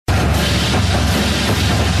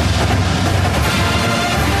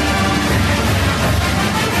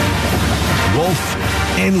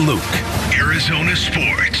and Luke. Arizona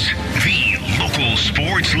Sports, the local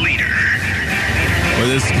sports leader. Well,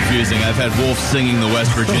 this is confusing. I've had Wolf singing the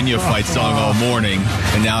West Virginia fight song all morning,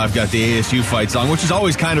 and now I've got the ASU fight song, which is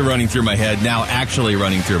always kind of running through my head, now actually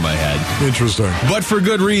running through my head. Interesting. But for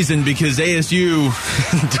good reason, because ASU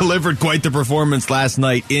delivered quite the performance last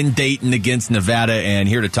night in Dayton against Nevada, and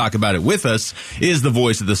here to talk about it with us is the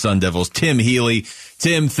voice of the Sun Devils, Tim Healy.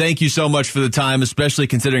 Tim, thank you so much for the time, especially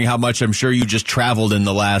considering how much I'm sure you just traveled in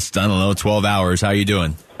the last, 12 hours. How are you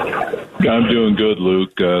doing? I'm doing good,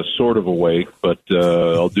 Luke. Sort of awake, but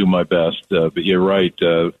I'll do my best. But you're right.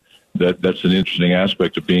 That's an interesting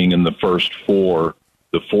aspect of being in the first four.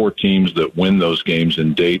 The four teams that win those games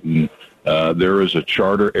in Dayton, there is a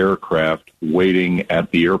charter aircraft waiting at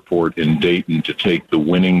the airport in Dayton to take the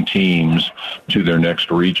winning teams to their next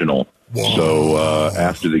regional. Whoa. So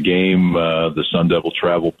after the game, the Sun Devil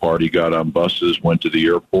travel party got on buses, went to the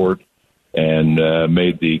airport, and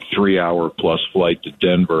made the 3-hour-plus flight to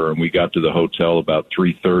Denver, and we got to the hotel about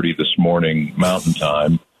 3:30 this morning Mountain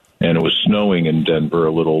Time, and it was snowing in Denver,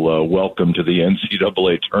 a little welcome to the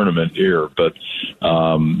NCAA tournament here, but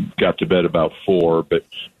got to bed about 4. But,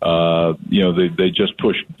 they just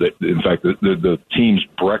pushed. In fact, the team's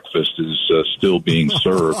breakfast is still being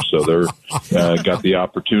served, so they're got the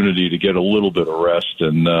opportunity to get a little bit of rest,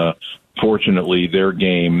 and fortunately, their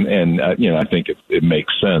game, and I think it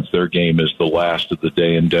makes sense, their game is the last of the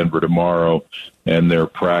day in Denver tomorrow, and their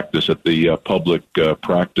practice at the public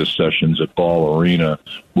practice sessions at Ball Arena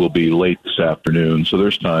will be late this afternoon. So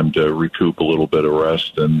there's time to recoup a little bit of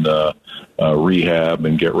rest and rehab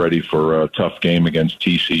and get ready for a tough game against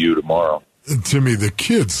TCU tomorrow. And Timmy, the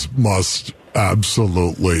kids must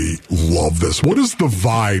absolutely love this. What is the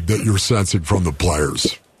vibe that you're sensing from the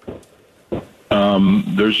players?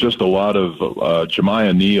 There's just a lot of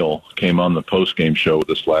Jemiah Neal came on the post-game show with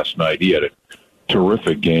us last night. He had a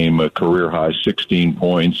terrific game, a career-high 16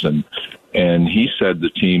 points, and he said the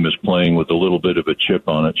team is playing with a little bit of a chip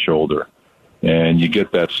on its shoulder. And you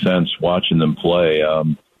get that sense watching them play.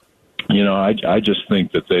 I just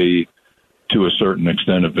think that they, to a certain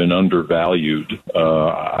extent, have been undervalued.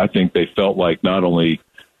 I think they felt like not only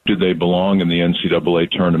did they belong in the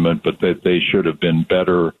NCAA tournament, but that they should have been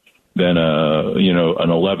better than an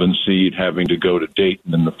 11 seed having to go to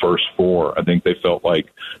Dayton in the first 4. I think they felt like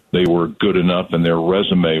they were good enough and their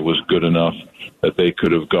resume was good enough that they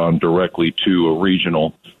could have gone directly to a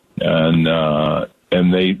regional, and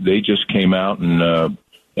they just came out and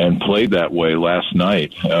played that way last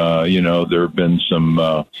night. There have been some.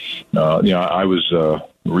 I was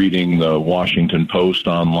reading the Washington Post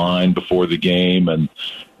online before the game, and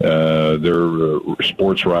their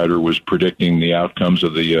sports writer was predicting the outcomes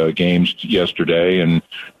of the games yesterday, and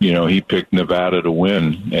he picked Nevada to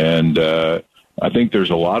win. And I think there's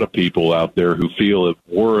a lot of people out there who feel that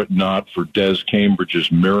were it not for Des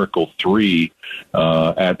Cambridge's miracle 3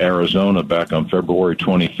 at Arizona back on February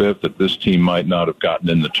 25th, that this team might not have gotten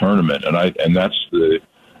in the tournament. And that's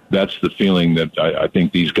the feeling that I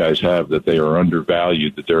think these guys have, that they are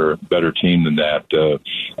undervalued, that they're a better team than that.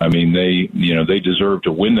 They deserve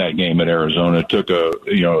to win that game at Arizona. It took a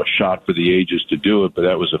shot for the ages to do it, but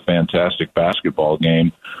that was a fantastic basketball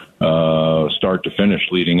game, start to finish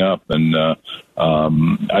leading up. And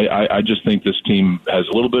I just think this team has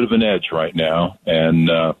a little bit of an edge right now. And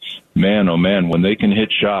man, oh man, when they can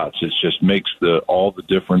hit shots, it just makes all the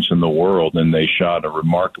difference in the world. And they shot a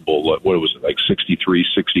remarkable,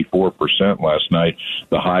 63-64% last night,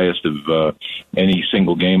 the highest of any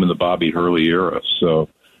single game in the Bobby Hurley era. So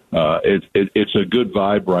it's a good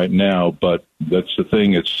vibe right now, but that's the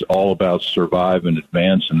thing. It's all about survive and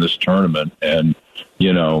advance in this tournament. And,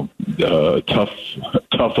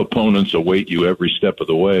 tough opponents await you every step of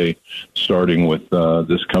the way, starting with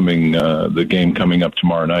the game coming up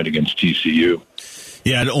tomorrow night against TCU.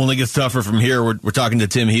 Yeah, it only gets tougher from here. We're talking to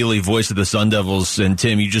Tim Healy, voice of the Sun Devils, and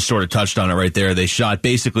Tim, you just sort of touched on it right there. They shot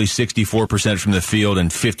basically 64% from the field and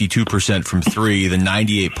 52% from 3. The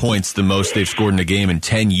 98 points, the most they've scored in a game in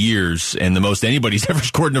 10 years, and the most anybody's ever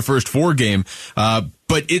scored in a first 4 game.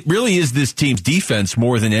 But it really is this team's defense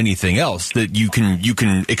more than anything else that you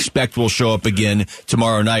can expect will show up again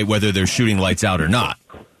tomorrow night, whether they're shooting lights out or not.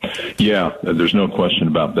 Yeah, there's no question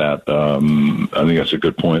about that. I think that's a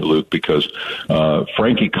good point, Luke, because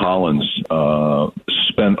Frankie Collins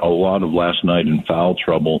spent a lot of last night in foul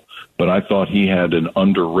trouble, but I thought he had an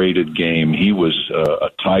underrated game. He was a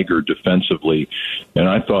tiger defensively, and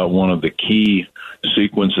I thought one of the key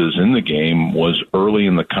sequences in the game was early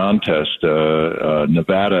in the contest.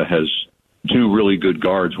 Nevada has two really good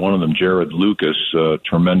guards. One of them, Jared Lucas, a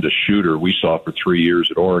tremendous shooter we saw for 3 years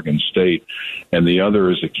at Oregon State. And the other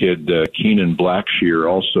is a kid, Keenan Blackshear,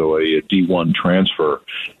 also a D1 transfer.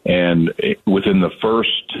 And within the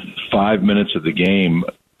first 5 minutes of the game,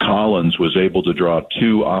 Collins was able to draw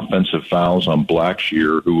two offensive fouls on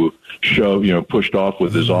Blackshear, who pushed off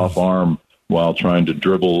with his off arm while trying to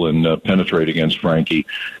dribble and penetrate against Frankie.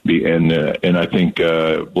 And I think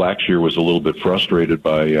Blackshear was a little bit frustrated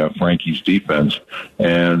by Frankie's defense.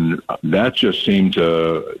 And that just seemed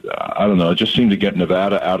to, it just seemed to get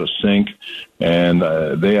Nevada out of sync. And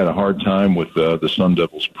they had a hard time with the Sun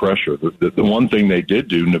Devils' pressure. The one thing they did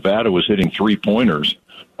do, Nevada was hitting three-pointers.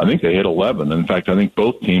 I think they hit 11. In fact, I think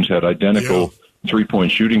both teams had identical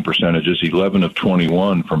three-point shooting percentages, 11 of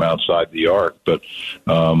 21 from outside the arc. But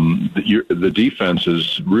the defense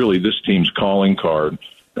is really this team's calling card.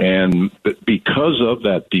 And because of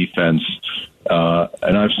that defense,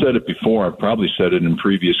 and I've said it before, I've probably said it in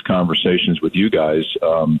previous conversations with you guys,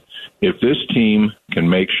 if this team can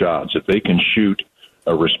make shots, if they can shoot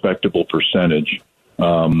a respectable percentage,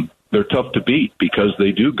 they're tough to beat because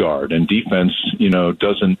they do guard, and defense,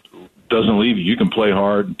 doesn't leave you. You can play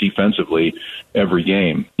hard defensively every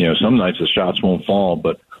game. Some nights the shots won't fall,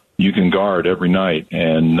 but you can guard every night.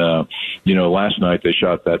 And, last night they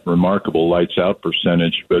shot that remarkable lights out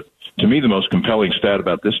percentage. But to me, the most compelling stat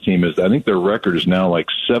about this team is I think their record is now like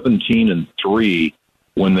 17-3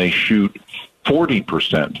 when they shoot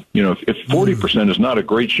 40%. If 40% is not a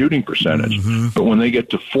great shooting percentage, but when they get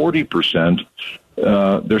to 40%,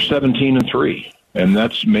 they're 17-3, and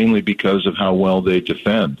that's mainly because of how well they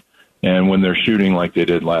defend. And when they're shooting like they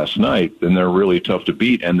did last night, then they're really tough to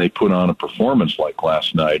beat, and they put on a performance like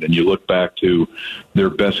last night. And you look back to their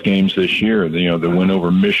best games this year, the win over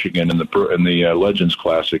Michigan in the Legends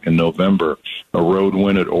Classic in November, a road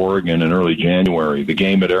win at Oregon in early January, the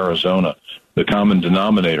game at Arizona, the common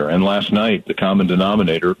denominator. And last night, the common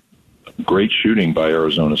denominator, great shooting by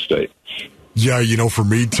Arizona State. Yeah, for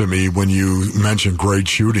me, when you mentioned great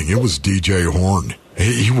shooting, it was DJ Horne.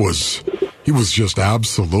 He was just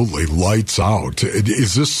absolutely lights out.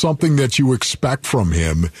 Is this something that you expect from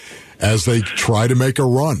him as they try to make a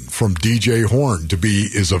run from DJ Horne to be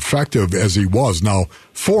as effective as he was? Now,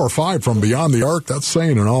 4 or 5 from beyond the arc, that's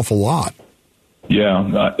saying an awful lot.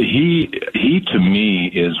 Yeah, he to me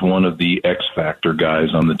is one of the X factor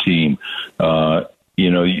guys on the team.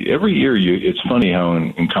 Every year it's funny how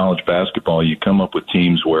in college basketball you come up with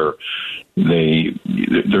teams where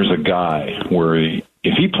there's a guy where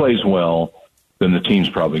if he plays well, then the team's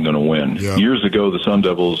probably going to win. Yeah. Years ago, the Sun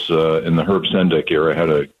Devils in the Herb Sendek era had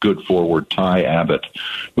a good forward, Ty Abbott,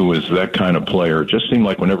 who was that kind of player. It just seemed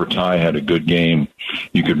like whenever Ty had a good game,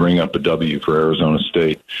 you could bring up a W for Arizona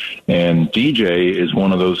State. And DJ is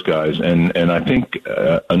one of those guys. And I think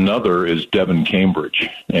another is Devin Cambridge.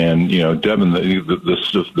 And, Devin,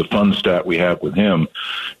 the fun stat we have with him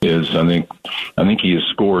is I think he has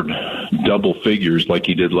scored double figures like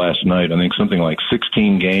he did last night. I think something like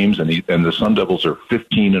 16 games, and the Sun Devils are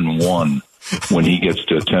 15-1 when he gets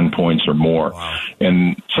to 10 points or more. Wow.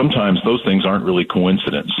 And sometimes those things aren't really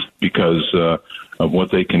coincidence because of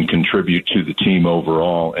what they can contribute to the team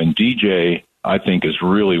overall. And DJ, I think, is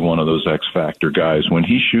really one of those X-factor guys. When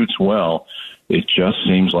he shoots well, it just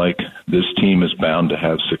seems like this team is bound to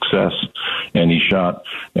have success. And he shot,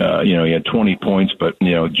 he had 20 points, but,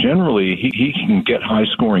 generally he can get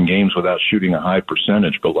high-scoring games without shooting a high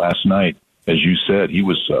percentage. But last night, as you said, he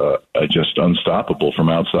was just unstoppable from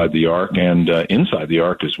outside the arc and inside the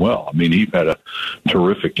arc as well. I mean, he had a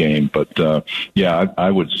terrific game. But, I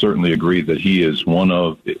would certainly agree that he is one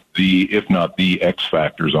of the, if not the X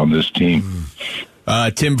factors on this team.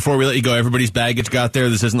 Tim, before we let you go, everybody's baggage got there.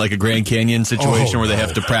 This isn't like a Grand Canyon situation where they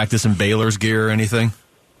have to practice in Baylor's gear or anything?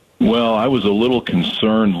 Well, I was a little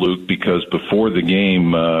concerned, Luke, because before the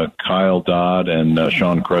game, Kyle Dodd and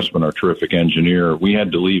Sean Crespin, our terrific engineer, we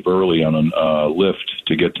had to leave early on a lift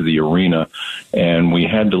to get to the arena, and we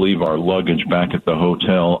had to leave our luggage back at the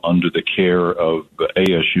hotel under the care of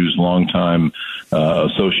ASU's longtime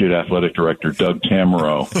associate athletic director, Doug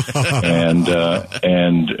Tamaro.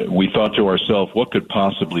 And we thought to ourselves, what could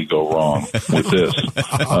possibly go wrong with this?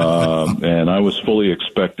 And I was fully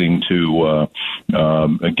expecting to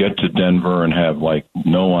get to Denver and have like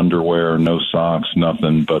no underwear, no socks,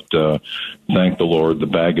 nothing. But thank the Lord, the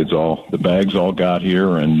bags all got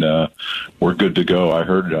here, and we're good to go.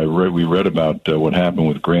 We read about what happened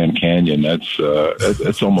with Grand Canyon.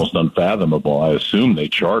 That's almost unfathomable. I assume they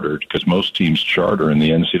chartered because most teams charter in the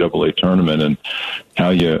NCAA tournament, and how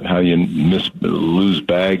you lose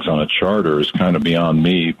bags on a charter is kind of beyond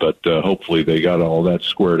me. But hopefully they got all that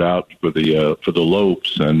squared out for the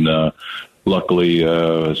Lopes, and luckily,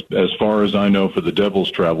 as far as I know, for the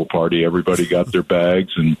Devils travel party, everybody got their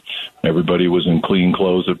bags and everybody was in clean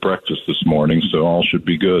clothes at breakfast this morning, so all should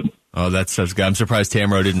be good. Oh, that's good. I'm surprised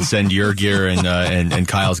Tamro didn't send your gear and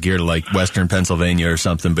Kyle's gear to like Western Pennsylvania or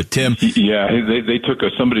something. But Tim, yeah,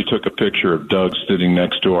 somebody took a picture of Doug standing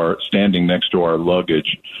next to our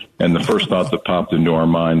luggage, and the first thought that popped into our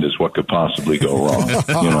mind is what could possibly go wrong.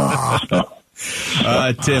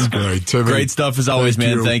 Tim, great stuff as always,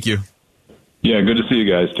 man. Thank you. Yeah, good to see you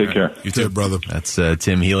guys. Take care. You too, brother. That's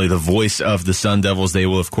Tim Healy, the voice of the Sun Devils. They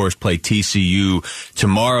will, of course, play TCU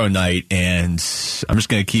tomorrow night, and I'm just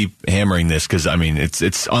going to keep hammering this because, I mean,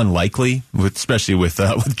 it's unlikely, especially with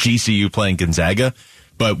GCU playing Gonzaga.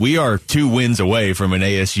 But we are 2 wins away from an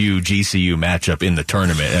ASU-GCU matchup in the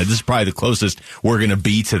tournament. This is probably the closest we're going to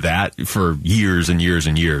be to that for years and years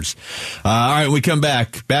and years. All right, we come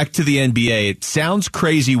back to the NBA. It sounds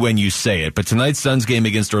crazy when you say it, but tonight's Suns game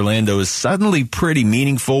against Orlando is suddenly pretty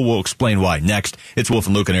meaningful. We'll explain why next. It's Wolf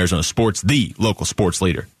and Luke on Arizona Sports, the local sports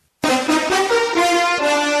leader.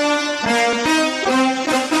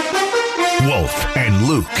 Wolf and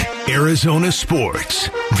Luke, Arizona Sports,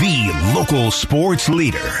 the local sports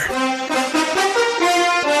leader.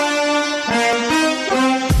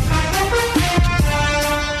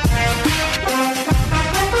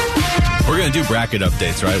 We're going to do bracket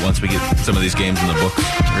updates, right? Once we get some of these games in the books,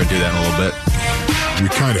 we're going to do that in a little bit. We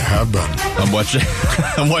kind of have been. I'm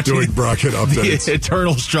watching doing bracket updates. The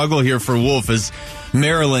eternal struggle here for Wolf as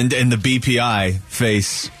Maryland and the BPI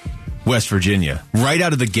face West Virginia right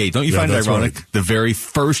out of the gate. Don't you find it ironic? Right. The very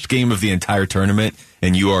first game of the entire tournament,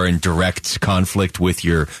 and you are in direct conflict with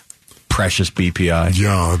your precious BPI.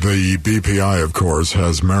 Yeah, the BPI, of course,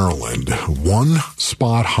 has Maryland 1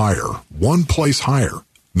 spot higher, 1 place higher.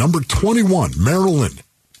 Number 21, Maryland.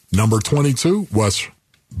 Number 22, West,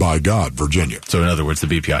 by God, Virginia. So, in other words, the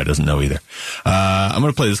BPI doesn't know either. I'm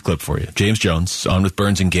going to play this clip for you. James Jones on with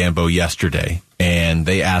Burns and Gambo yesterday, and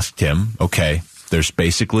they asked him, okay, there's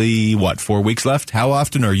basically, 4 weeks left? How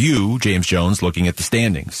often are you, James Jones, looking at the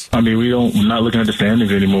standings? I mean, we're not looking at the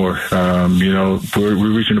standings anymore. We're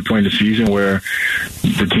reaching a point in the season where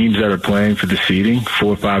the teams that are playing for the seeding,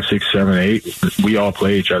 4, 5, 6, 7, 8, we all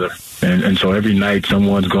play each other. And so every night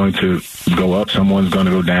someone's going to go up, someone's going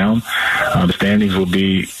to go down. The standings will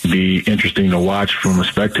be interesting to watch from a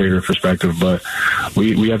spectator perspective, but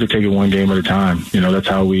we have to take it one game at a time. That's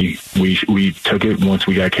how we took it once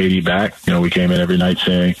we got KD back. We came in every night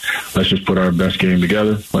saying, let's just put our best game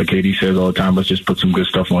together. Like KD says all the time, let's just put some good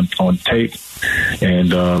stuff on tape and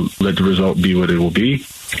let the result be what it will be.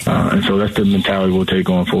 And so that's the mentality we'll take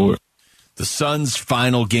going forward. The Suns'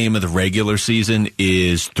 final game of the regular season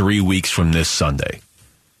is 3 weeks from this Sunday.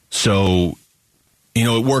 So,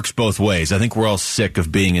 it works both ways. I think we're all sick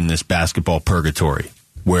of being in this basketball purgatory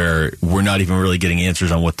where we're not even really getting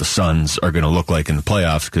answers on what the Suns are going to look like in the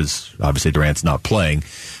playoffs because obviously Durant's not playing,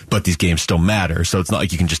 but these games still matter. So it's not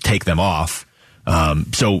like you can just take them off.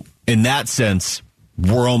 So in that sense,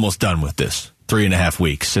 we're almost done with this. 3.5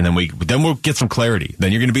 weeks, and then we'll get some clarity.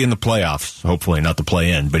 Then you're going to be in the playoffs, hopefully, not the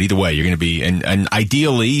play-in. But either way, you're going to be, and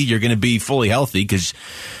ideally, you're going to be fully healthy because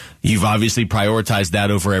you've obviously prioritized that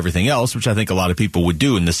over everything else, which I think a lot of people would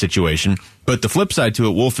do in this situation. But the flip side to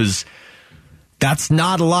it, Wolf, is that's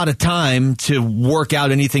not a lot of time to work out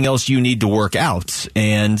anything else you need to work out.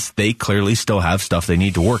 And they clearly still have stuff they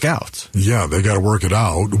need to work out. Yeah, they got to work it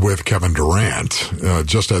out with Kevin Durant.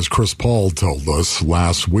 Just as Chris Paul told us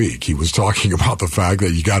last week, he was talking about the fact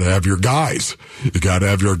that you got to have your guys. You got to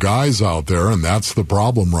have your guys out there, and that's the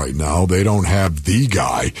problem right now. They don't have the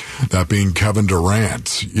guy, that being Kevin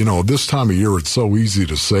Durant. This time of year, it's so easy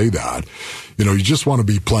to say that. You just want to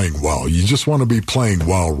be playing well. You just want to be playing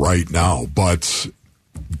well right now. But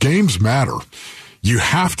games matter. You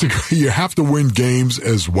have to win games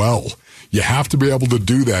as well. You have to be able to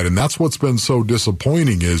do that. And that's what's been so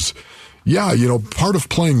disappointing is, part of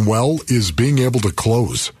playing well is being able to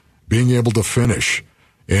close, being able to finish.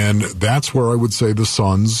 And that's where I would say the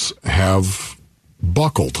Suns have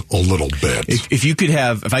buckled a little bit.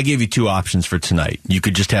 If I gave you 2 options for tonight, you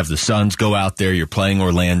could just have the Suns go out there. You're playing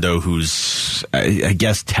Orlando, who's, I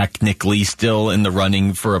guess, technically still in the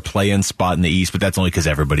running for a play-in spot in the East, but that's only because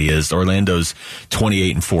everybody is. Orlando's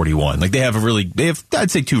 28-41. Like they have,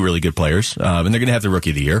 I'd say, 2 really good players, and they're going to have the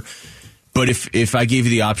Rookie of the Year. But if I gave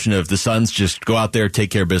you the option of the Suns just go out there,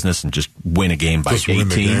 take care of business, and just win a game by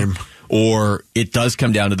 18. Or it does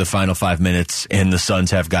come down to the final 5 minutes and the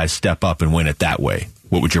Suns have guys step up and win it that way.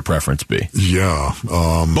 What would your preference be? Yeah.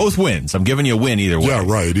 Both wins. I'm giving you a win either way. Yeah,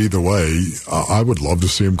 right. Either way, I would love to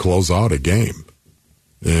see him close out a game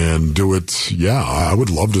and do it. Yeah, I would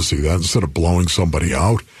love to see that instead of blowing somebody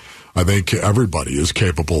out. I think everybody is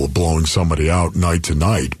capable of blowing somebody out night to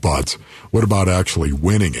night, but what about actually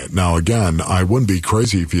winning it? Now, again, I wouldn't be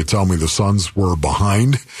crazy if you tell me the Suns were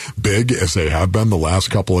behind big, as they have been the last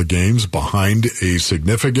couple of games, behind a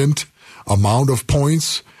significant amount of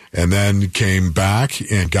points, and then came back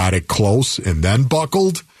and got it close and then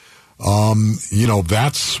buckled.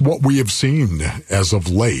 That's what we have seen as of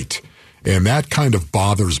late. And that kind of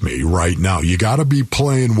bothers me right now. You got to be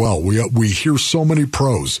playing well. We hear so many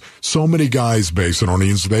pros, so many guys,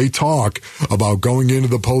 Basinonians, they talk about going into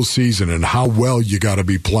the postseason and how well you got to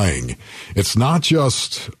be playing. It's not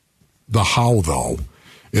just the how, though.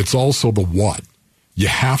 It's also the what. You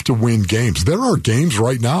have to win games. There are games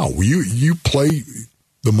right now. You play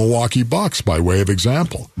the Milwaukee Bucks, by way of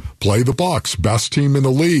example. Play the Bucks, best team in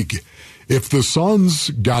the league. If the Suns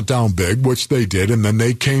got down big, which they did, and then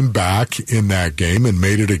they came back in that game and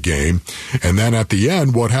made it a game, and then at the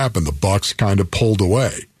end, what happened? The Bucks kind of pulled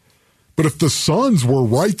away. But if the Suns were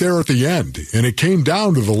right there at the end, and it came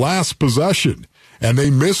down to the last possession, and they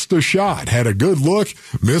missed a shot, had a good look,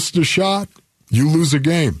 missed a shot, you lose a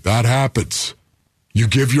game. That happens. You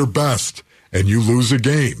give your best, and you lose a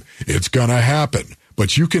game. It's going to happen.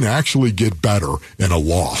 But you can actually get better in a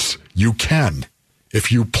loss. You can. If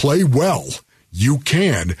you play well, you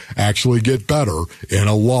can actually get better in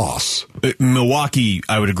a loss. Milwaukee,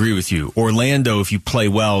 I would agree with you. Orlando, if you play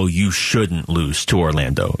well, you shouldn't lose to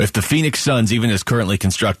Orlando. If the Phoenix Suns, even as currently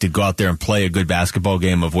constructed, go out there and play a good basketball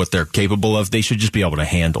game of what they're capable of, they should just be able to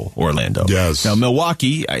handle Orlando. Yes. Now,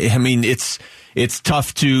 Milwaukee, I mean, it's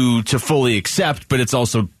tough to fully accept, but it's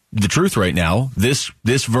also the truth right now. This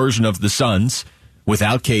version of the Suns,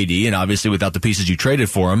 without KD and obviously without the pieces you traded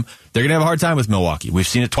for him, they're going to have a hard time with Milwaukee. We've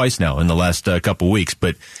seen it twice now in the last couple weeks.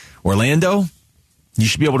 But Orlando, you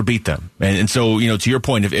should be able to beat them. And so, to your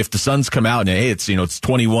point, if the Suns come out and, hey, it's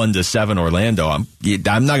 21-7 Orlando, I'm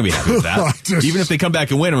not going to be happy with that. Even if they come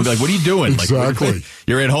back and win, I'm going to be like, what are you doing? Exactly. Like,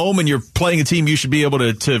 you're at home and you're playing a team you should be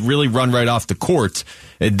able to really run right off the court.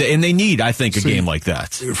 And they need, I think, a game like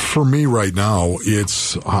that. For me right now,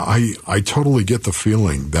 it's I totally get the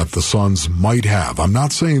feeling that the Suns might have. I'm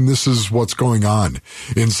not saying this is what's going on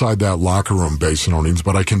inside that locker room, Basinonians,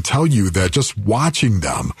 but I can tell you that just watching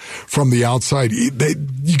them from the outside,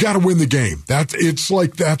 you got to win the game. It's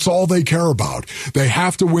like that's all they care about. They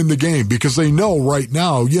have to win the game because they know right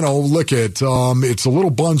now, look at it's a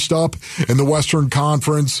little bunched up in the Western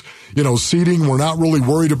Conference. Seeding, we're not really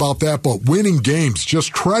worried about that, but winning games,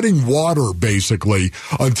 just treading water, basically,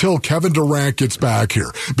 until Kevin Durant gets back here.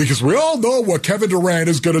 Because we all know what Kevin Durant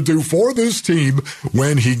is going to do for this team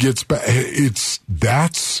when he gets back.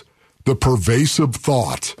 That's the pervasive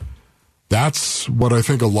thought. That's what I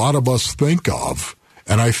think a lot of us think of.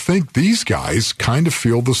 And I think these guys kind of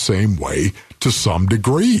feel the same way to some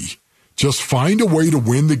degree. Just find a way to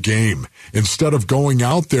win the game instead of going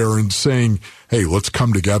out there and saying, hey, let's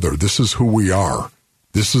come together. This is who we are.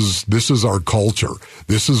 This is our culture.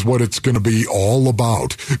 This is what it's going to be all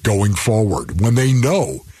about going forward. When they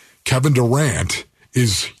know Kevin Durant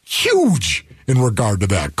is huge in regard to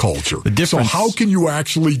that culture. So how can you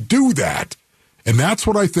actually do that? And that's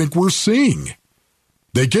what I think we're seeing.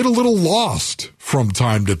 They get a little lost from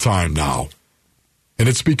time to time now. And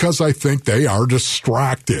it's because I think they are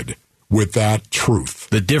distracted with that truth.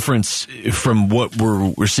 The difference from what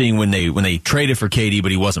we're seeing when they traded for KD,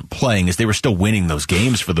 but he wasn't playing, is they were still winning those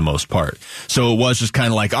games for the most part. So it was just kind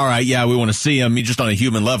of like, all right, yeah, we want to see him just on a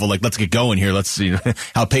human level. Like, let's get going here. Let's see,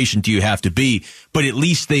 how patient do you have to be? But at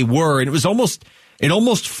least they were, and it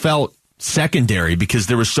almost felt secondary because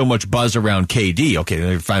there was so much buzz around KD. Okay,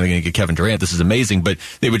 they're finally going to get Kevin Durant. This is amazing. But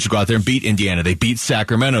they would just go out there and beat Indiana. They beat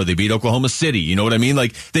Sacramento. They beat Oklahoma City. You know what I mean?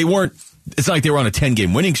 Like, they weren't. It's not like they were on a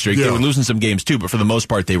 10-game winning streak. Yeah. They were losing some games too, but for the most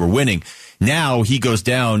part, they were winning. Now he goes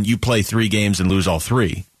down, you play 3 games and lose all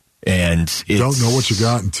 3. And it's, don't know what you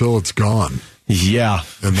got until it's gone. Yeah.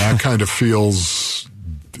 And that kind of feels,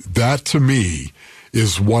 that to me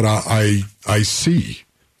is what I see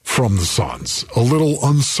from the Suns. A little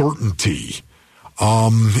uncertainty.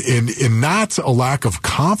 And not a lack of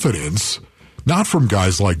confidence, not from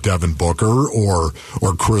guys like Devin Booker or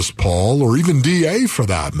Chris Paul or even DA for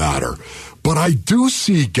that matter. But I do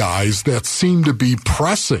see guys that seem to be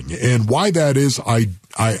pressing. And why that is,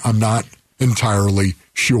 I'm not entirely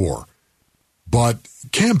sure. But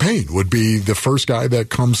Cam Payne would be the first guy that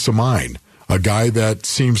comes to mind. A guy that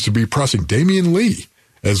seems to be pressing. Damian Lee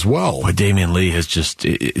as well. But Damian Lee has just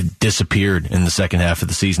disappeared in the second half of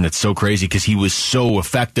the season. It's so crazy because he was so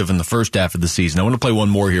effective in the first half of the season. I want to play one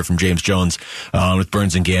more here from James Jones with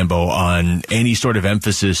Burns and Gambo on any sort of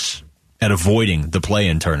emphasis at avoiding the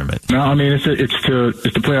play-in tournament? No, I mean it's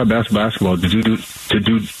to play our best basketball, to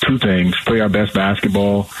do two things: play our best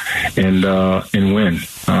basketball and win.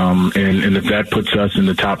 And if that puts us in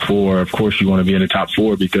the top 4, of course you want to be in the top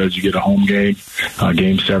 4 because you get a home game.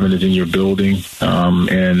 Game 7 is in your building,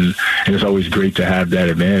 and it's always great to have that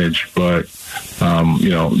advantage. But I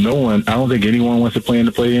don't think anyone wants to play in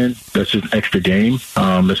the play-in. That's just an extra game.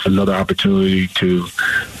 It's another opportunity to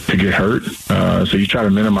get hurt. So you try to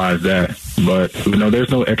minimize that. But, there's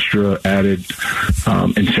no extra added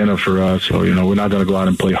incentive for us. So, we're not going to go out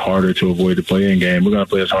and play harder to avoid the play-in game. We're going to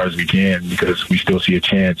play as hard as we can because we still see a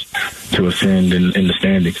chance to ascend in the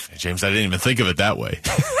standings. James, I didn't even think of it that way.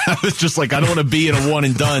 I was just like, I don't want to be in a one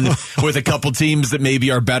and done with a couple teams that maybe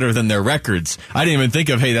are better than their records. I didn't even think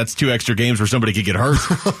of, hey, that's 2 extra games where somebody could get hurt.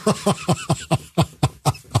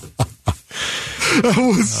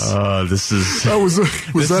 Was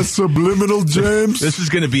that subliminal, James? This is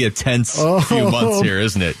going to be a tense few months here,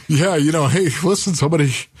 isn't it? Yeah, hey, listen,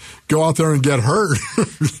 somebody go out there and get hurt.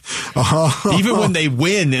 Even when they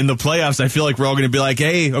win in the playoffs, I feel like we're all going to be like,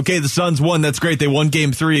 hey, okay, the Suns won. That's great. They won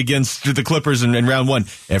game 3 against the Clippers in round 1.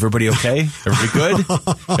 Everybody okay? Everybody good?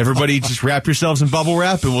 Everybody just wrap yourselves in bubble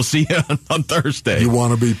wrap, and we'll see you on Thursday. You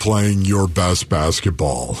want to be playing your best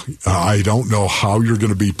basketball. I don't know how you're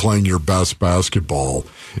going to be playing your best basketball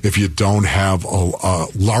if you don't have a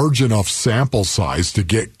large enough sample size to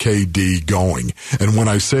get KD going. And when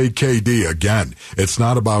I say KD, again, it's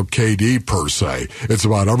not about KD per se. It's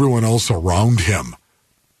about everyone else around him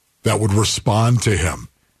that would respond to him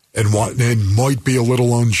and might be a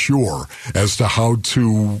little unsure as to how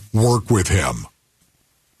to work with him.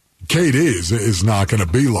 KD is not going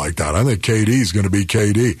to be like that. I think KD is going to be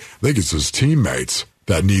KD. I think it's his teammates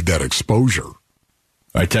that need that exposure.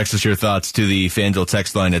 All right, text us your thoughts to the FanDuel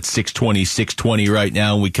text line at 620 right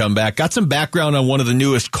now. When we come back, got some background on one of the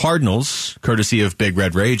newest Cardinals, courtesy of Big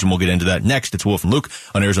Red Rage, and we'll get into that next. It's Wolf and Luke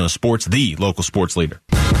on Arizona Sports, the local sports leader.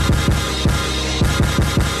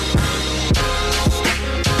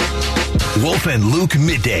 Wolf and Luke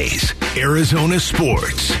middays, Arizona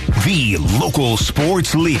Sports, the local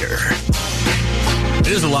sports leader. It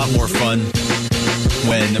is a lot more fun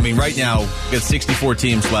when, right now, we've got 64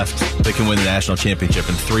 teams left that can win the national championship,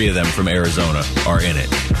 and 3 of them from Arizona are in it,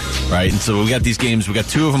 right? And so we got these games. We got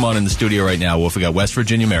 2 of them on in the studio right now. Wolf, we got West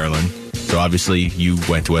Virginia, Maryland. So obviously you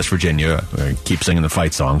went to West Virginia. Keep singing the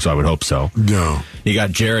fight song, so I would hope so. No. You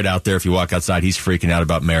got Jared out there. If you walk outside, he's freaking out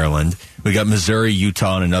about Maryland. We got Missouri,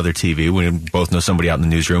 Utah on another TV. We both know somebody out in the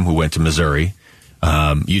newsroom who went to Missouri.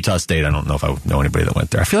 Utah State, I don't know if I know anybody that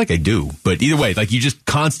went there. I feel like I do. But either way, you just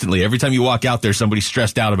constantly, every time you walk out there, somebody's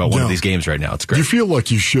stressed out about one of these games right now. It's great. You feel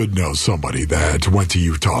like you should know somebody that went to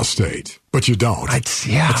Utah State, but you don't. It's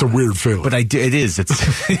a weird feeling. But it is. It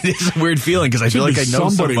is a weird feeling because I feel like I know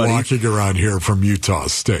somebody walking around here from Utah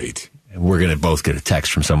State. And we're going to both get a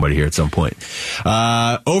text from somebody here at some point.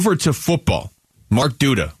 Over to football. Mark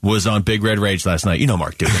Duda was on Big Red Rage last night. You know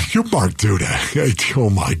Mark Duda. You're Mark Duda. Oh,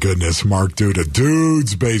 my goodness, Mark Duda.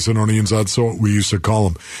 Dudes, Basinonians, that's what we used to call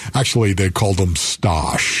him. Actually, they called him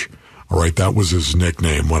Stosh. All right, that was his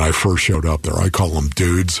nickname when I first showed up there. I call him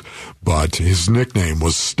Dudes, but his nickname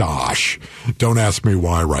was Stosh. Don't ask me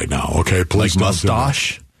why right now, okay? Please don't. Like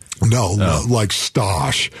mustache? No, like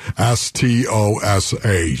Stosh. S-T-O-S-H.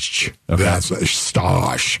 Okay. That's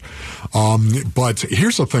Stosh. But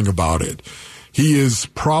here's the thing about it. He is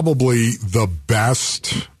probably the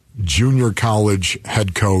best junior college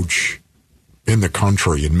head coach in the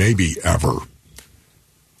country and maybe ever.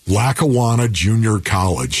 Lackawanna Junior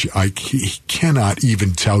College. He cannot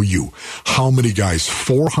even tell you how many guys,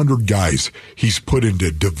 400 guys, he's put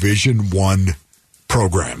into Division I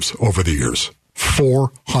programs over the years.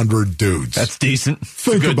 400 dudes. That's decent.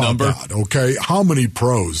 Think good about number. that, okay? How many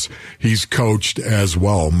pros he's coached as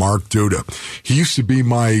well. Mark Duda. He used to be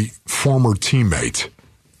my former teammate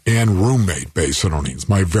and roommate, Basinonians.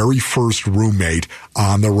 My very first roommate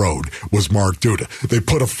on the road was Mark Duda. They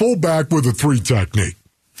put a fullback with a 3 technique.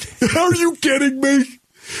 Are you kidding me?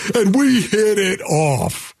 And we hit it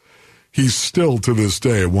off. He's still, to this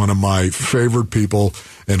day, one of my favorite people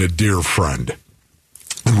and a dear friend.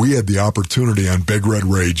 And we had the opportunity on Big Red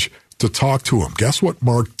Rage to talk to him. Guess what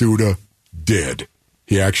Mark Duda did?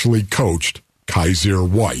 He actually coached Kaiser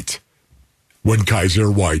White when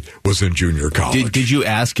Kaiser White was in junior college. Did you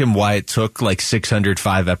ask him why it took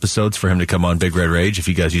 605 episodes for him to come on Big Red Rage if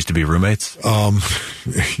you guys used to be roommates?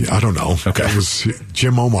 I don't know. Okay. It was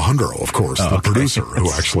Jim Omahundro, of course, the producer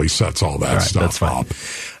who actually sets all that stuff up.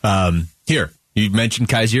 Here, you mentioned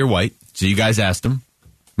Kaiser White, so you guys asked him.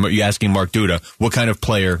 You're asking Mark Duda, what kind of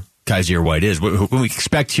player Kyzir White is. What can we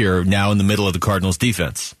expect here now in the middle of the Cardinals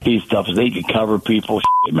defense? He's tough as they can cover people.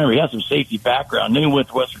 Remember, he has some safety background. Then he went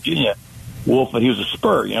to West Virginia, Wolf, and he was a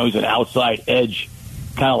spur. He's an outside edge,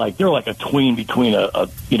 kind of like they're like a tween between a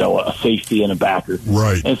safety and a backer.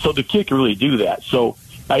 Right. And so the kid can really do that. So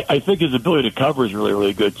I think his ability to cover is really,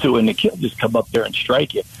 really good, too. And the kid will just come up there and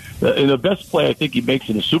strike it. And the best play I think he makes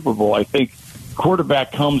in the Super Bowl, I think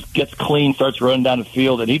quarterback comes, gets clean, starts running down the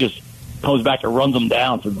field, and he just comes back and runs them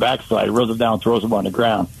down from the backside, runs them down, throws them on the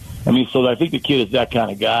ground. So I think the kid is that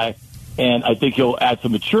kind of guy, and I think he'll add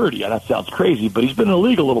some maturity. And that sounds crazy, but he's been in the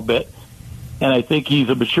league a little bit, and I think he's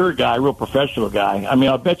a mature guy, a real professional guy.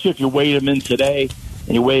 I'll bet you if you weighed him in today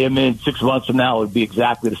and you weigh him in 6 months from now, it would be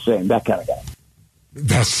exactly the same, that kind of guy.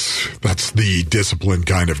 That's the disciplined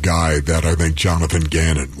kind of guy that I think Jonathan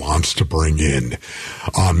Gannon wants to bring in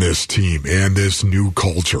on this team and this new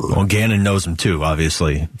culture. Well, Gannon knows him too,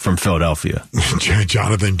 obviously, from Philadelphia.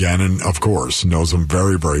 Jonathan Gannon, of course, knows him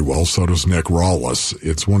very, very well. So does Nick Rawlis.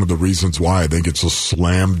 It's one of the reasons why I think it's a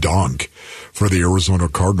slam dunk for the Arizona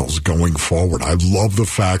Cardinals going forward. I love the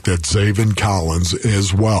fact that Zaven Collins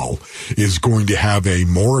as well is going to have a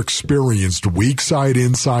more experienced weak side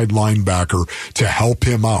inside linebacker to help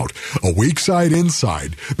him out. A weak side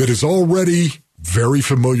inside that is already very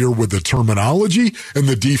familiar with the terminology and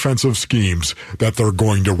the defensive schemes that they're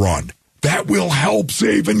going to run. That will help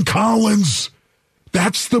Zaven Collins.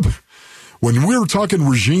 When we were talking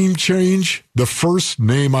regime change, the first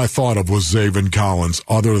name I thought of was Zaven Collins,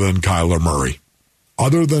 other than Kyler Murray.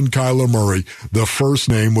 The first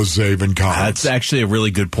name was Zaven Collins. That's actually a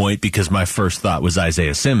really good point because my first thought was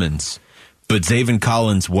Isaiah Simmons. But Zaven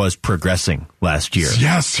Collins was progressing last year.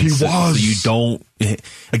 Yes, he was. So you don't,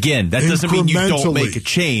 again, that doesn't mean you don't make a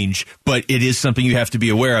change, but it is something you have to be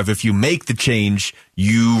aware of. If you make the change,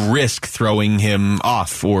 you risk throwing him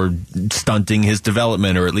off or stunting his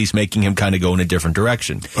development or at least making him kind of go in a different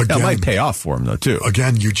direction. That might pay off for him, though, too.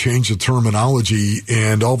 Again, you change the terminology,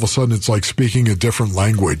 and all of a sudden it's like speaking a different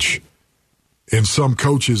language. And some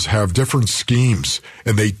coaches have different schemes,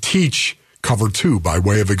 and they teach cover two by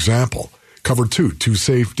way of example. Cover two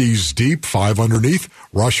safeties deep, 5 underneath,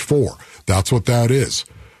 rush 4. That's what that is.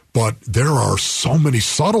 But there are so many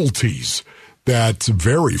subtleties that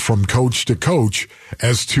vary from coach to coach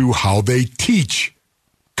as to how they teach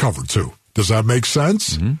cover two. Does that make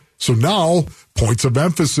sense? Mm-hmm. So now, points of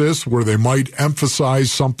emphasis where they might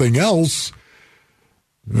emphasize something else,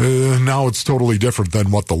 now it's totally different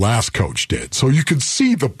than what the last coach did. So you can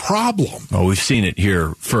see the problem. Oh, we've seen it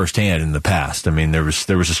here firsthand in the past. There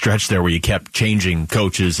was a stretch there where you kept changing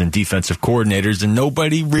coaches and defensive coordinators, and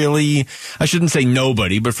nobody really, I shouldn't say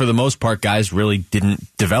nobody, but for the most part, guys really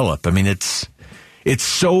didn't develop. It's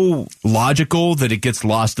so logical that it gets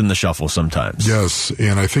lost in the shuffle sometimes. Yes,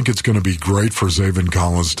 and I think it's going to be great for Zaven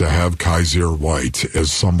Collins to have Kyzir White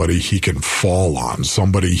as somebody he can fall on,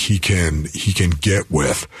 somebody he can get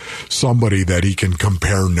with, somebody that he can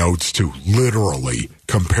compare notes to, literally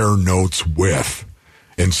compare notes with,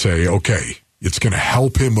 and say, okay, it's going to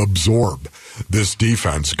help him absorb this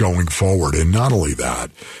defense going forward. And not only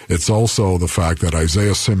that, it's also the fact that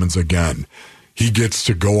Isaiah Simmons, again, he gets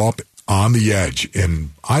to go up on the edge, and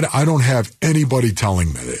I don't have anybody telling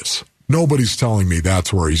me this. Nobody's telling me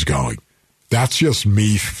that's where he's going. That's just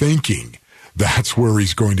me thinking that's where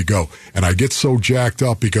he's going to go. And I get so jacked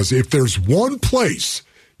up because if there's one place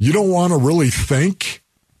you don't want to really think,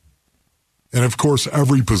 and of course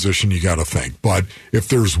every position you got to think, but if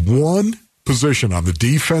there's one position on the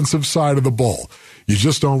defensive side of the ball you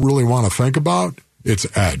just don't really want to think about, it's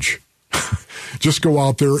edge. Just go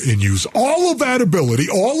out there and use all of that ability,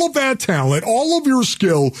 all of that talent, all of your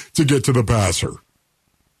skill to get to the passer.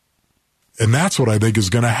 And that's what I think is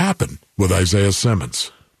going to happen with Isaiah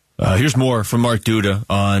Simmons. Here's more from Mark Duda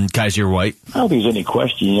on Kyzir White. I don't think there's any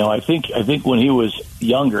question. I think when he was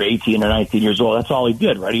younger, 18 or 19 years old, that's all he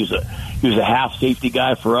did, right? He was a half safety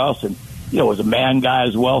guy for us, and was a man guy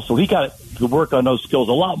as well. So he got to work on those skills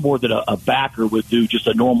a lot more than a backer would do, just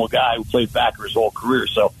a normal guy who played backer his whole career.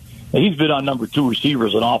 So he's been on number 2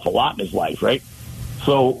 receivers an awful lot in his life, right?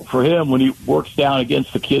 So for him, when he works down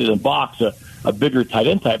against the kid in the box, a bigger tight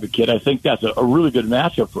end type of kid, I think that's a really good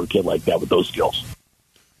matchup for a kid like that with those skills.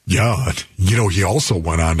 Yeah, he also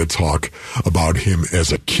went on to talk about him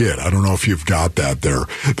as a kid. I don't know if you've got that there,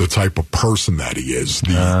 the type of person that he is.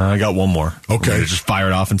 I got one more. Okay. Just fire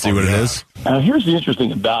it off and see what it is. Here's the interesting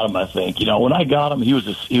thing about him, I think. When I got him, he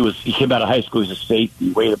came out of high school, he was a safety,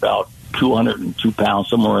 he weighed about 202 pounds,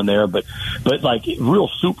 somewhere in there, but like real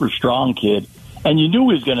super strong kid. And you knew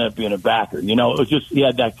he was going to be in a backer. It was just, he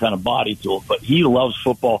had that kind of body to him, but he loves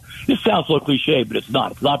football. This sounds so cliche, but it's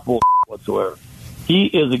not. It's not bull whatsoever. He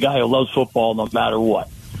is a guy who loves football no matter what.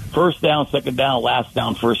 First down, second down, last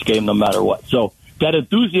down, first game, no matter what. So that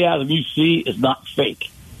enthusiasm you see is not fake.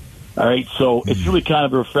 All right, so it's really kind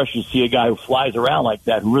of refreshing to see a guy who flies around like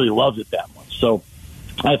that, who really loves it that much. So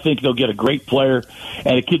I think they'll get a great player,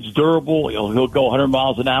 and the kid's durable. He'll go 100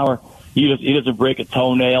 miles an hour. He doesn't break a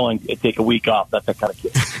toenail and take a week off. That's that kind of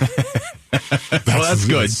kid. Well, that's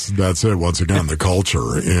good. That's it. Once again, the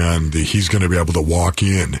culture, and he's going to be able to walk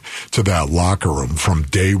in to that locker room from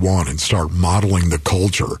day one and start modeling the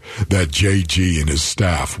culture that JG and his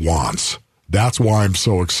staff wants. That's why I'm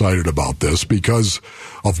so excited about this, because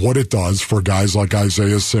of what it does for guys like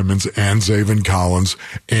Isaiah Simmons and Zaven Collins,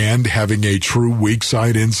 and having a true weak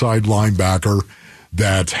side inside linebacker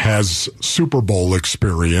that has Super Bowl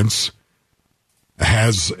experience,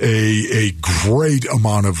 has a great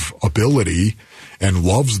amount of ability, and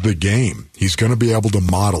loves the game. He's going to be able to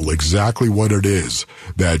model exactly what it is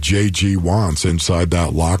that JG wants inside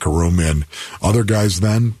that locker room, and other guys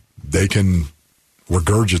then, they can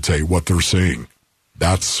regurgitate what they're seeing.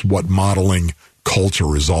 That's what modeling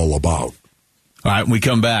culture is all about. All right, when we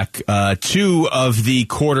come back, two of the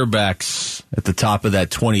quarterbacks at the top of that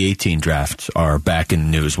 2018 draft are back in the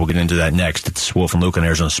news. We'll get into that next. It's Wolf and Luke on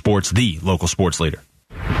Arizona Sports, the local sports leader.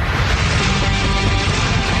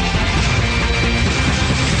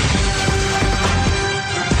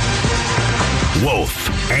 Wolf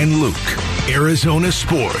and Luke, Arizona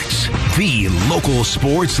Sports, the local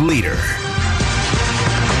sports leader.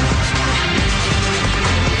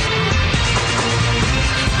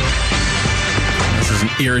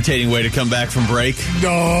 Irritating way to come back from break.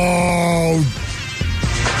 No,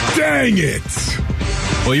 dang it.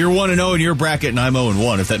 Well, you're 1-0 in your bracket, and I'm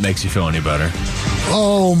 0-1, if that makes you feel any better.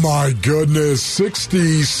 Oh, my goodness.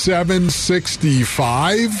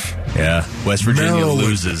 67-65? Yeah, West Virginia Maryland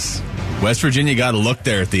loses. West Virginia got a look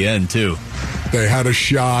there at the end, too. They had a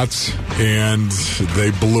shot, and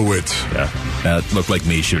they blew it. Yeah, that looked like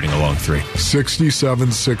me shooting a long three.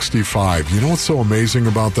 67-65. You know what's so amazing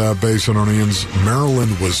about that, Basinonians?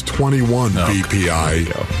 Maryland was 21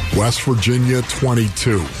 BPI. West Virginia,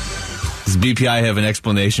 22. Does BPI have an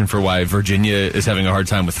explanation for why Virginia is having a hard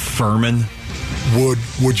time with Furman?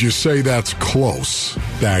 Would you say that's close,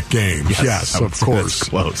 that game? Yes, of course.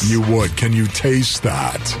 Close. You would. Can you taste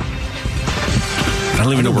that? I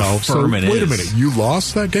don't even know where Furman is. Wait a minute. You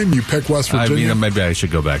lost that game? You picked West Virginia? I mean, maybe I should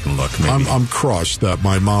go back and look. Maybe. I'm crushed that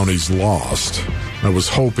my Mounties lost. I was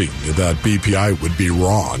hoping that BPI would be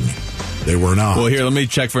wrong. They were not. Well, here, let me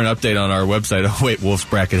check for an update on our website. Oh, wait, Wolf's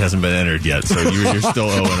bracket hasn't been entered yet, so you're still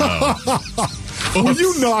 0-0. Will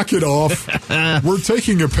you knock it off? We're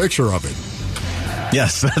taking a picture of it.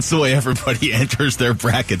 Yes, that's the way everybody enters their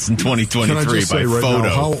brackets in 2023 Can I just say right photo.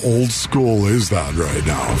 Now, how old school is that right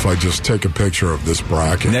now? If I just take a picture of this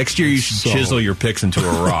bracket. Next year, you should chisel your picks into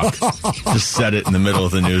a rock. Just set it in the middle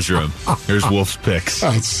of the newsroom. Here's Wolf's picks.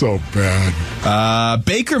 That's so bad.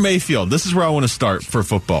 Baker Mayfield. This is where I want to start for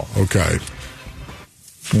football. Okay.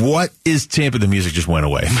 What is Tampa? The music just went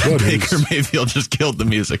away. Baker is? Mayfield just killed the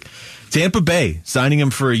music. Tampa Bay signing him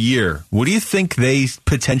for a year. What do you think they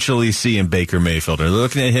potentially see in Baker Mayfield? Are they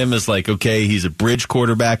looking at him as like, okay, he's a bridge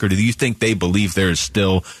quarterback, or do you think they believe there is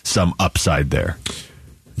still some upside there?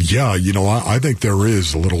 Yeah, I think there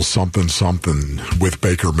is a little something with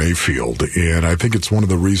Baker Mayfield, and I think it's one of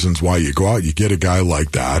the reasons why you go out, you get a guy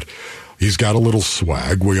like that. He's got a little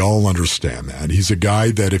swag. We all understand that. He's a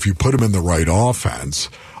guy that if you put him in the right offense,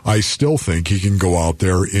 I still think he can go out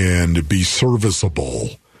there and be serviceable.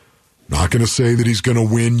 Not going to say that he's going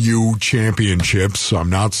to win you championships. I'm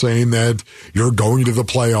not saying that you're going to the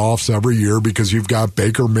playoffs every year because you've got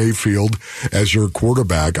Baker Mayfield as your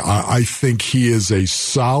quarterback. I think he is a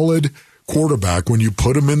solid quarterback when you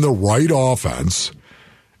put him in the right offense.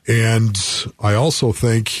 And I also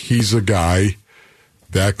think he's a guy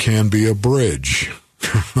that can be a bridge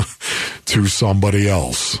to somebody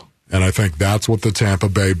else. And I think that's what the Tampa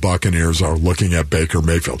Bay Buccaneers are looking at Baker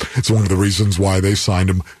Mayfield. It's one of the reasons why they signed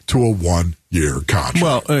him to a 1-year contract.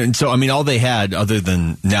 Well, and so, I mean, all they had other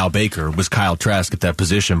than now Baker was Kyle Trask at that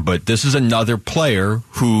position. But this is another player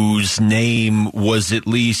whose name was at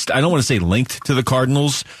least, I don't want to say linked to the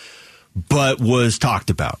Cardinals, but was talked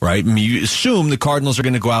about, right? I mean, you assume the Cardinals are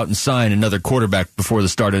going to go out and sign another quarterback before the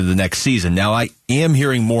start of the next season. Now, I am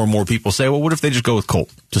hearing more and more people say, well, what if they just go with Colt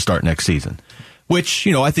to start next season? Which,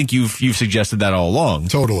 I think you've suggested that all along.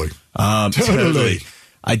 Totally. Totally.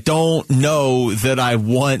 I don't know that I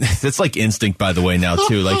want... That's like instinct, by the way, now,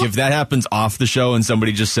 too. Like, if that happens off the show and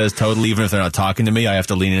somebody just says totally, even if they're not talking to me, I have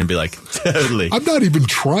to lean in and be like, totally. I'm not even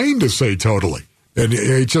trying to say totally. And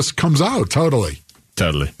it just comes out, totally.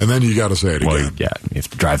 Totally. And then you got to say it again. Well, yeah, you have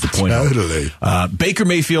to drive the point home. Totally. Baker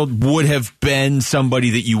Mayfield would have been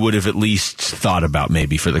somebody that you would have at least thought about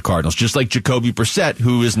maybe for the Cardinals, just like Jacoby Brissett,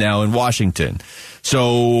 who is now in Washington.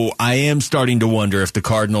 So I am starting to wonder if the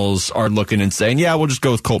Cardinals are looking and saying, yeah, we'll just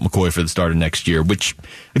go with Colt McCoy for the start of next year, which,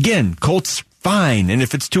 again, Colt's fine. And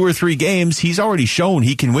if it's 2 or 3 games, he's already shown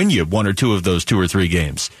he can win you 1 or 2 of those 2 or 3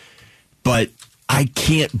 games. But I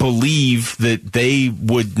can't believe that they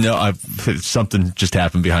would know. Something just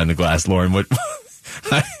happened behind the glass, Lauren. What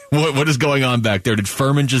is going on back there? Did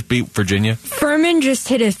Furman just beat Virginia? Furman just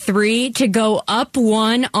hit a 3 to go up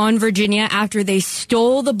 1 on Virginia after they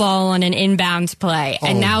stole the ball on an inbounds play.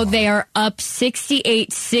 And now they are up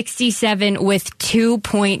 68-67 with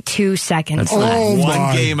 2.2 seconds left.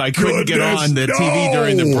 One game I couldn't get on the TV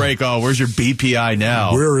during the break. Oh, where's your BPI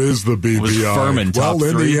now? Where is the BPI? Was Furman top 3?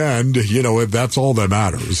 In the end, that's all that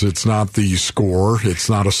matters. It's not the score. It's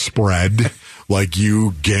not a spread. Like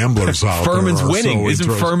you gamblers out Furman's there. winning. Isn't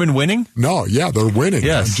Furman winning? No, yeah, they're winning.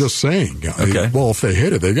 Yes. I'm just saying. Okay. Well, if they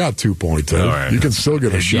hit it, they got 2.2. Right. You can still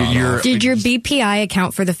get a shot. Did your BPI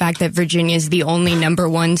account for the fact that Virginia is the only number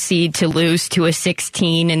 1 seed to lose to a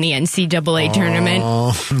 16 in the NCAA tournament?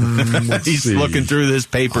 He's looking through his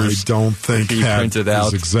papers. I don't think that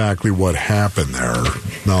is exactly what happened there,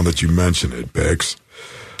 now that you mention it, Bix.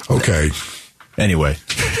 Okay. Anyway,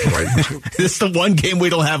 right. This is the one game we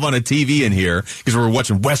don't have on a TV in here because we're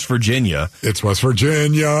watching West Virginia. It's West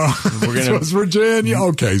Virginia. It's West Virginia.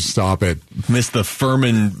 Okay, stop it. Miss the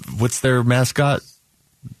Furman. What's their mascot?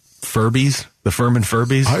 Furbies? The Furman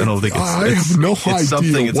Furbies? I don't think I have no idea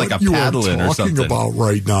something. It's like a paddling or something. About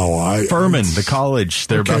right now. Furman, the college.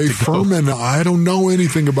 They're about to go. Furman. I don't know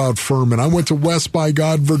anything about Furman. I went to West by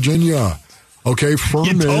God, Virginia. Okay,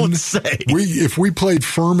 Furman. You don't say. If we played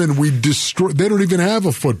Furman, we'd destroy. They don't even have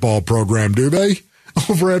a football program, do they?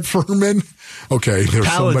 Over at Furman? Okay, there's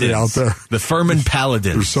somebody out there. The Furman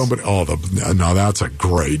Paladins. There's somebody. Oh, no, that's a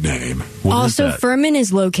great name. Also, Furman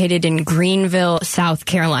is located in Greenville, South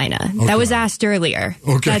Carolina. Okay. That was asked earlier.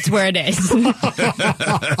 Okay. That's where it is.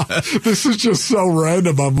 This is just so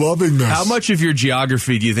random. I'm loving this. How much of your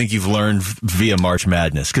geography do you think you've learned via March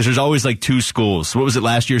Madness? Because there's always like 2 schools. What was it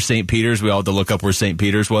last year? St. Peter's. We all had to look up where St.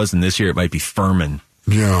 Peter's was, and this year it might be Furman.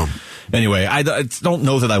 Yeah. Anyway, I don't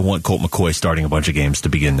know that I want Colt McCoy starting a bunch of games to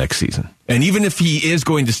begin next season. And even if he is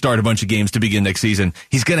going to start a bunch of games to begin next season,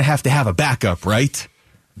 he's going to have a backup, right?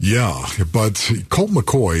 Yeah, but Colt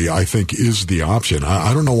McCoy, I think, is the option.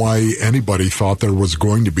 I don't know why anybody thought there was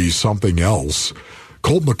going to be something else.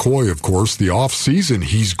 Colt McCoy, of course, the offseason,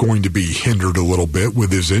 he's going to be hindered a little bit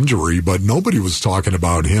with his injury, but nobody was talking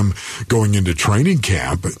about him going into training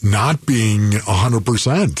camp not being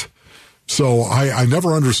 100%. So I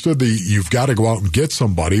never understood you've got to go out and get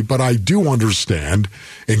somebody, but I do understand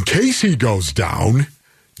in case he goes down,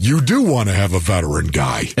 you do want to have a veteran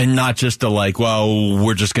guy. And not just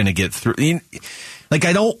we're just going to get through. Like,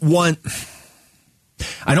 I don't want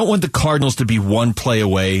the Cardinals to be one play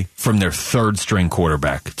away from their 3rd string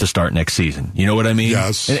quarterback to start next season. You know what I mean?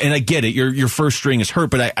 Yes. And I get it. Your first string is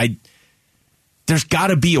hurt, but there's got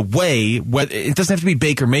to be a way. It doesn't have to be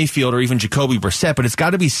Baker Mayfield or even Jacoby Brissett, but it's got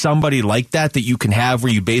to be somebody like that you can have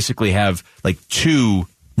where you basically have like 2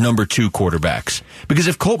 number 2 quarterbacks. Because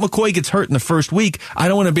if Colt McCoy gets hurt in the first week, I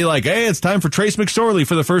don't want to be like, hey, it's time for Trace McSorley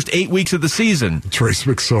for the first 8 weeks of the season. Trace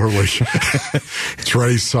McSorley.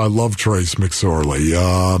 Trace, I love Trace McSorley.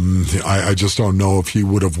 I just don't know if he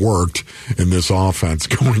would have worked in this offense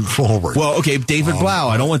going forward. Well, okay, David Blau.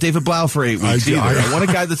 I don't want David Blau for 8 weeks either. I want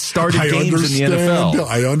a guy that started games in the NFL.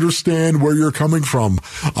 I understand where you're coming from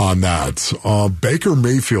on that. Baker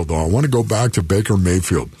Mayfield, though, I want to go back to Baker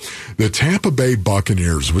Mayfield. The Tampa Bay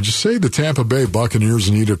Buccaneers. Would you say the Tampa Bay Buccaneers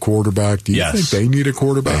need a quarterback? Do you think they need a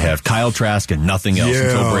quarterback? They have Kyle Trask and nothing else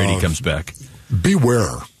until Brady comes back.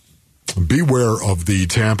 Beware of the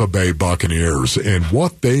Tampa Bay Buccaneers and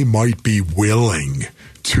what they might be willing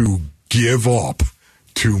to give up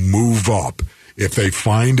to move up if they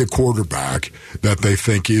find a quarterback that they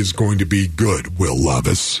think is going to be good. Will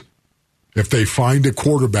Levis. If they find a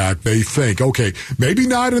quarterback, they think, okay, maybe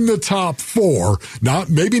not in the top 4,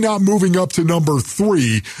 maybe not moving up to number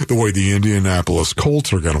 3, the way the Indianapolis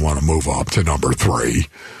Colts are going to want to move up to number 3.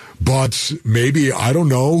 But maybe, I don't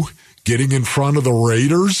know, getting in front of the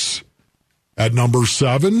Raiders at number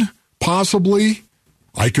 7, possibly.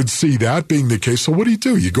 I could see that being the case. So what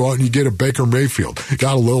do? You go out and you get a Baker Mayfield.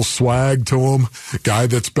 Got a little swag to him, a guy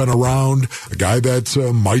that's been around, a guy that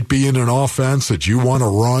might be in an offense that you want to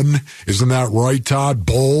run. Isn't that right, Todd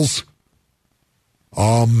Bowles?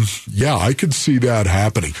 Yeah, I could see that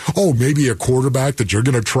happening. Oh, maybe a quarterback that you're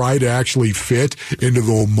going to try to actually fit into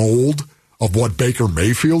the mold of what Baker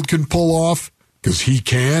Mayfield can pull off, because he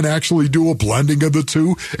can actually do a blending of the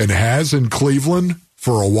two and has in Cleveland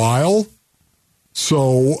for a while.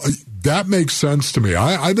 So that makes sense to me.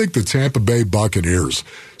 I think the Tampa Bay Buccaneers,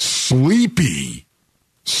 sleepy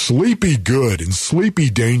good and sleepy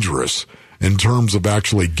dangerous in terms of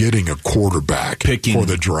actually getting a quarterback picking for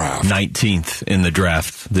the draft. 19th in the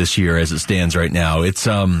draft this year as it stands right now. It's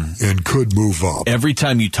and could move up. Every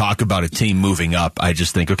time you talk about a team moving up, I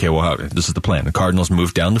just think, okay, well, this is the plan. The Cardinals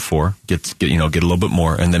move down to 4, get a little bit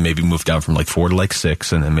more, and then maybe move down from like 4 to like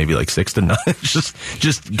 6, and then maybe like 6 to 9.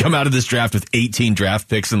 just come out of this draft with 18 draft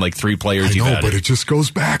picks and like 3 players. I know, but it just goes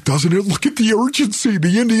back, doesn't it? Look at the urgency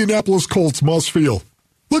the Indianapolis Colts must feel.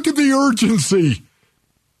 Look at the urgency.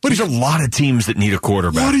 But there's a lot of teams that need a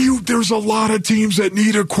quarterback. There's a lot of teams that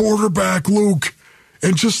need a quarterback, Luke.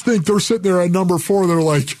 And just think, they're sitting there at number 4. They're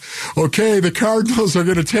like, okay, the Cardinals are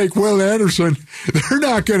going to take Will Anderson. They're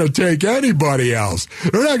not going to take anybody else.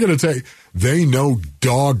 They're not going to take. They know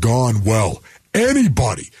doggone well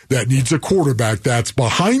anybody that needs a quarterback that's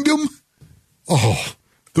behind them. Oh,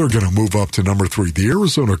 they're going to move up to number 3. The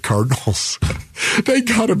Arizona Cardinals, they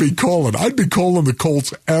got to be calling. I'd be calling the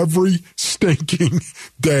Colts every stinking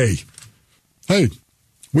day. Hey,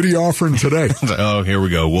 what are you offering today? Oh, here we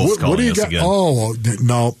go. Wolf's calling us again. Oh,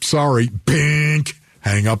 no, sorry. Bink.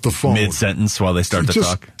 Hang up the phone. Mid-sentence while they start to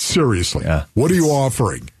talk. Seriously, yeah. What are you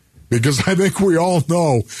offering? Because I think we all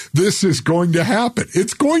know this is going to happen.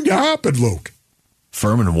 It's going to happen, Luke.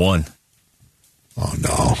 Furman won. Oh,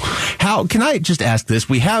 no. How can I just ask this?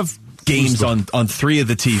 We have games on 3 of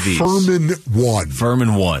the TVs.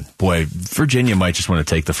 Furman won. Boy, Virginia might just want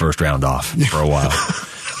to take the first round off for a while.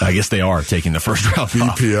 I guess they are taking the first round off.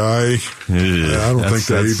 BPI. I don't think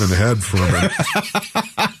they even had Furman.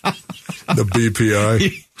 The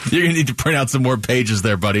BPI. You're going to need to print out some more pages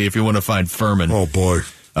there, buddy, if you want to find Furman. Oh, boy.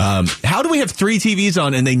 How do we have 3 TVs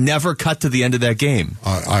on and they never cut to the end of that game?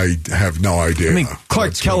 I have no idea. I mean,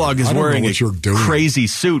 Clark Kellogg is wearing a crazy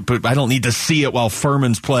suit, but I don't need to see it while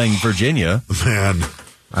Furman's playing Virginia. Man.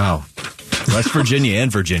 Wow. West Virginia and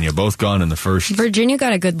Virginia both gone in the first. Virginia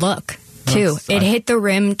got a good look, too. It hit the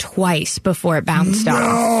rim twice before it bounced off.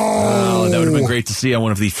 Oh, that would have been great to see on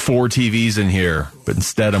one of the 4 TVs in here. But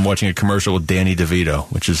instead, I'm watching a commercial with Danny DeVito,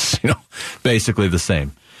 which is, basically the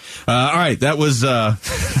same. All right, that was a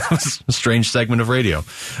strange segment of radio.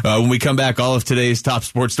 When we come back, all of today's top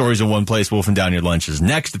sports stories in one place. Wolf and Down Your Lunches.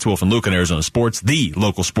 Next, it's Wolf and Luke on Arizona Sports, the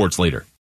local sports leader.